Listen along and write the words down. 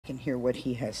Can hear what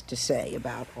he has to say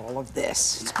about all of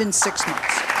this. It's been 6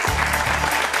 months.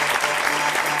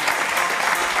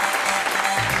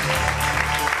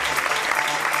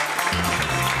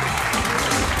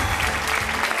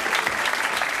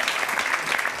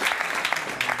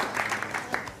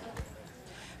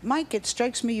 Mike, it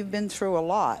strikes me you've been through a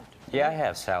lot. Yeah, I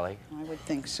have, Sally. I would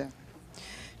think so.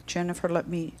 Jennifer,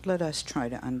 let us try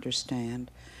to understand.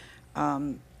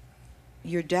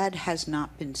 Your dad has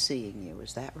not been seeing you,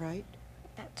 is that right?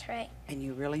 That's right. And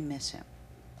you really miss him.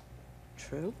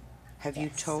 True? Have Yes. you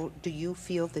told, do you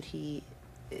feel that he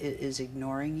is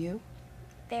ignoring you?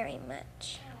 Very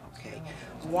much. Okay.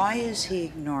 Why is he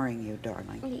ignoring you,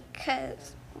 darling?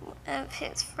 Because of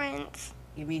his friends.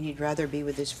 You mean he'd rather be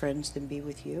with his friends than be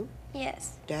with you?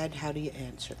 Yes. Dad, how do you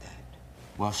answer that?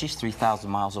 Well, she's 3,000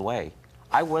 miles away.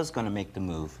 I was going to make the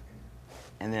move.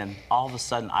 And then all of a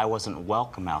sudden, I wasn't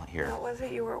welcome out here. No, it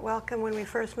wasn't you weren't welcome. When we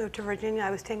first moved to Virginia, I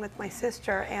was staying with my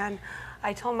sister, and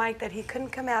I told Mike that he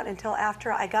couldn't come out until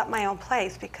after I got my own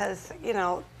place because, you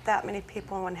know, that many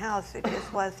people in one house, it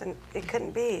just wasn't, it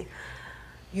couldn't be.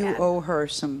 You owe her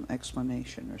some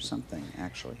explanation or something,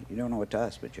 actually. You don't owe it to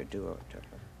us, but you do owe it to her.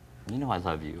 You know I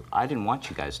love you. I didn't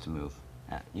want you guys to move.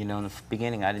 You know, in the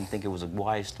beginning, I didn't think it was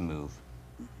wise to move.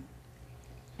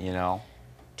 You know?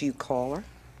 Do you call her?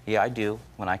 Yeah, I do,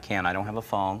 when I can. I don't have a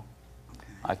phone. Okay.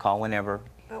 I call whenever.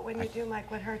 But when you do,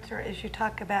 Mike, what hurts her is you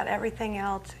talk about everything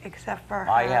else except for her.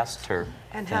 I asked her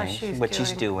and how she's what doing.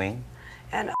 she's doing.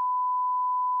 And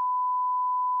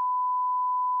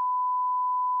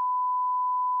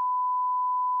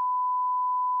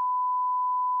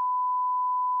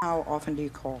How often do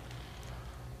you call?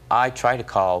 I try to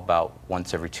call about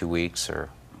once every 2 weeks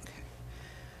or...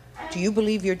 Do you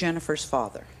believe you're Jennifer's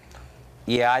father?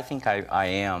 Yeah, I think I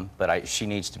am, but she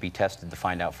needs to be tested to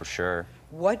find out for sure.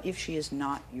 What if she is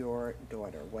not your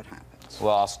daughter? What happens?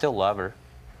 Well, I'll still love her.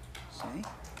 See?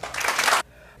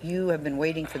 You have been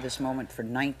waiting for this moment for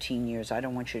 19 years. I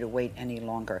don't want you to wait any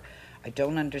longer. I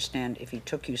don't understand if he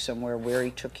took you somewhere, where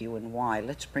he took you, and why.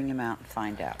 Let's bring him out and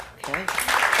find out, okay?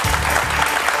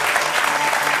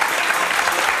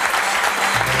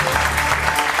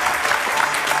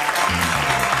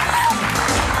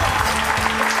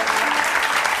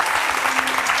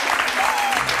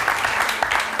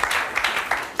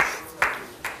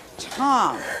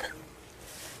 Tom,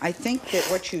 I think that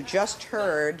what you just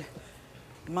heard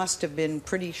must have been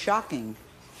pretty shocking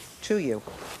to you.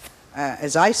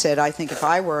 As I said, I think if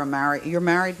I were you're a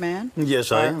married man?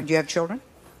 Yes, I am. Do you have children?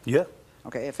 Yeah.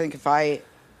 Okay, I think if I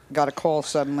got a call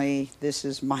suddenly, this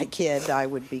is my kid, I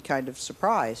would be kind of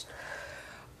surprised.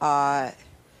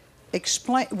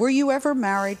 Explain, were you ever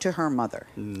married to her mother?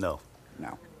 No.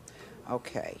 No.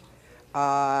 Okay.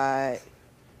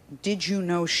 Did you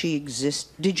know she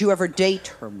exists? Did you ever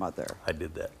date her mother? I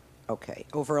did that. Okay.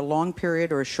 Over a long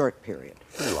period or a short period?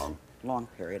 Pretty long. Long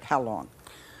period. How long?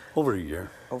 Over a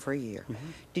year. Over a year.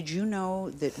 Mm-hmm. Did you know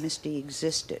that Misty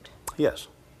existed? Yes.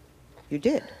 You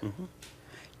did? Mm-hmm.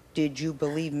 Did you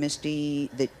believe Misty,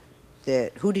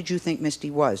 that who did you think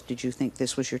Misty was? Did you think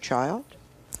this was your child?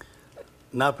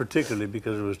 Not particularly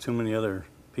because there was too many other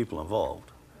people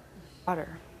involved.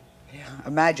 water. Yeah.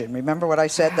 Imagine, remember what I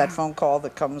said, that phone call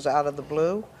that comes out of the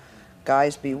blue?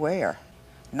 Guys, beware.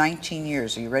 19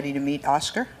 years. Are you ready to meet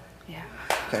Oscar? Yeah.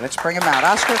 Okay, let's bring him out.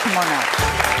 Oscar, come on out.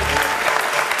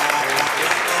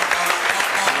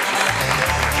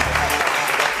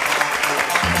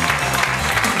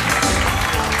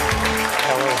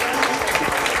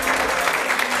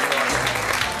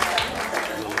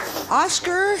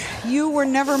 Oscar, you were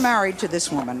never married to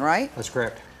this woman, right? That's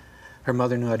correct. Her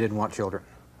mother knew I didn't want children.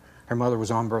 Her mother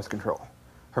was on birth control.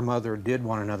 Her mother did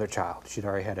want another child. She'd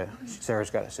already had Sarah's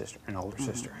got a sister, an older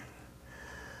sister.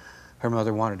 Her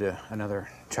mother wanted another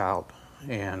child,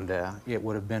 and it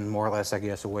would have been more or less, I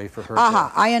guess, a way for her to...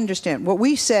 I understand. What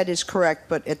we said is correct,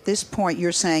 but at this point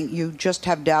you're saying you just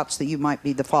have doubts that you might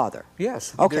be the father.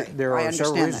 Yes. Okay, There I are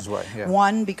several understand reasons that. why. Yeah.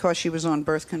 One, because she was on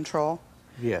birth control.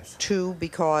 Yes. Two,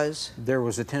 because... There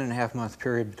was a 10.5-month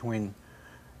period between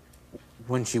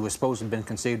when she was supposed to have been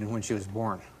conceived and when she was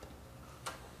born.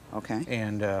 Okay.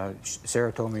 And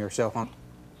Sarah told me herself on...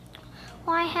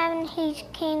 Why haven't he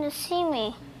came to see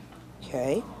me?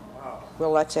 Okay.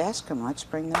 Well, let's ask him. Let's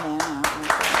bring the man out.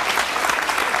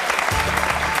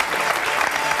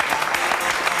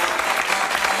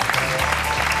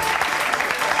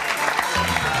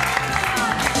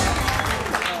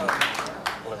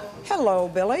 Hello,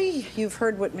 Billy. You've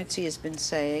heard what Mitzi has been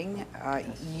saying.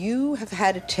 You have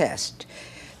had a test.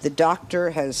 The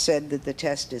doctor has said that the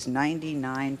test is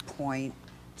 99 point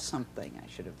something. I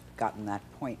should have gotten that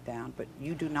point down, but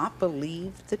you do not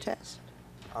believe the test?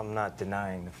 I'm not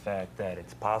denying the fact that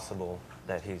it's possible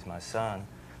that he's my son,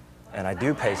 and I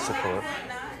do pay support.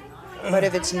 But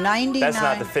if it's 99... That's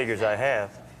not the figures I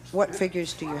have. What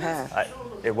figures do you have?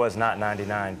 It was not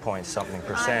 99 point something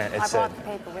percent. It said, the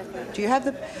paper with me. Do you have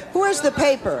the... Who has the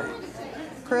paper?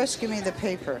 Chris, give me the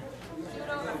paper.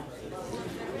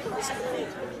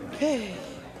 Okay.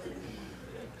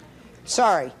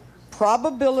 Sorry.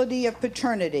 Probability of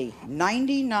paternity,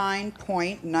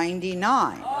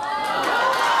 99.99.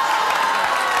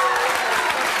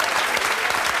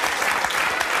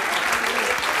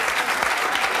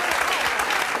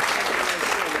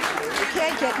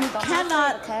 You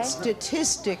cannot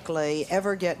statistically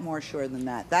ever get more sure than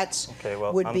that. That's okay,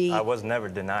 well, I was never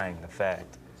denying the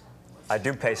fact. I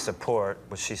do pay support,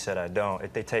 but she said I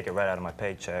don't. They take it right out of my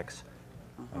paychecks.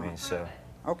 I mean, so.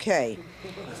 Okay.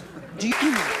 Do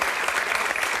you...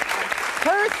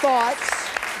 Her thoughts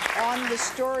on the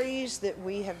stories that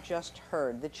we have just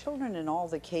heard. The children in all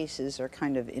the cases are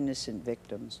kind of innocent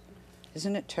victims.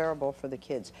 Isn't it terrible for the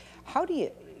kids? How do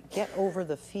you get over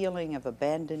the feeling of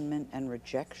abandonment and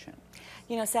rejection?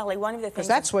 You know, Sally, one of the things... Because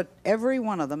that's what every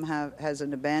one of them has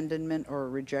an abandonment or a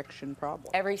rejection problem.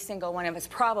 Every single one of us,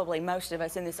 probably most of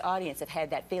us in this audience, have had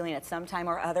that feeling at some time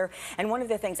or other. And one of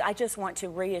the things I just want to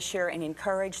reassure and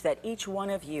encourage that each one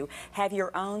of you have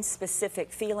your own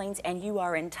specific feelings, and you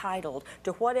are entitled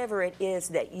to whatever it is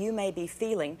that you may be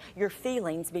feeling. Your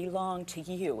feelings belong to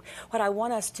you. What I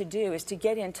want us to do is to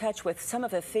get in touch with some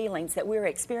of the feelings that we're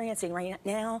experiencing right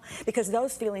now, because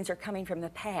those feelings are coming from the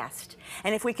past.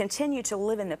 And if we continue to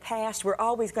live in the past, we're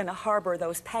always going to harbor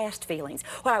those past feelings.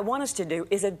 What I want us to do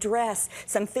is address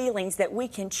some feelings that we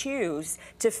can choose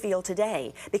to feel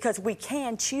today, because we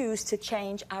can choose to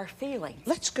change our feelings.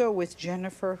 Let's go with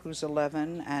Jennifer, who's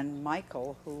 11, and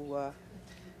Michael, who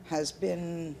has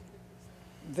been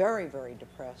very, very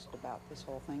depressed about this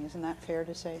whole thing. Isn't that fair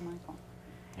to say, Michael?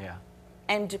 Yeah.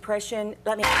 And depression,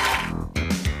 let me...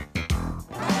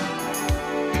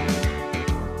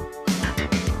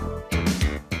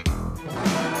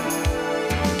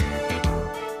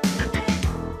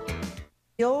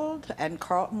 And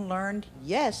Carlton learned,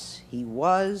 yes, he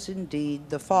was indeed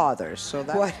the father. So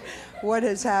that what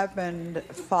has happened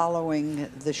following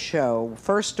the show?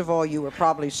 First of all, you were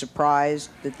probably surprised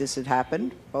that this had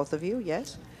happened, both of you,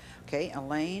 yes? Okay,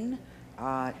 Elaine,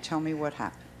 tell me what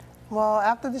happened. Well,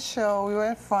 after the show, we were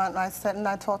in front, and I sat and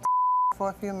I talked to for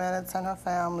a few minutes and her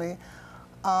family.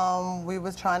 We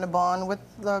was trying to bond with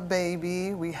the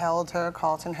baby. We held her,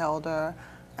 Carlton held her,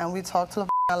 and we talked to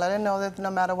I let her know that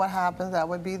no matter what happens, I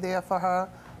would be there for her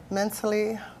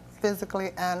mentally,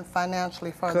 physically, and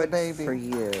financially for the baby. Good for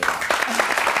you.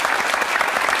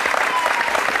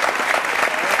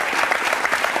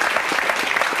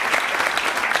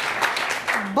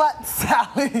 But,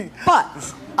 Sally.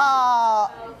 But.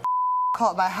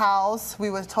 Called my house.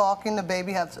 We were talking. The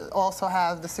baby also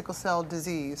has the sickle cell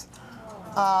disease.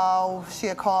 She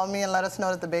had called me and let us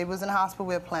know that the baby was in the hospital.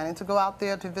 We were planning to go out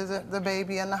there to visit the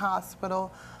baby in the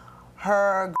hospital.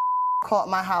 Her called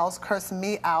my house, cursed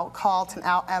me out, Carlton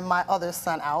out, and my other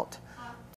son out.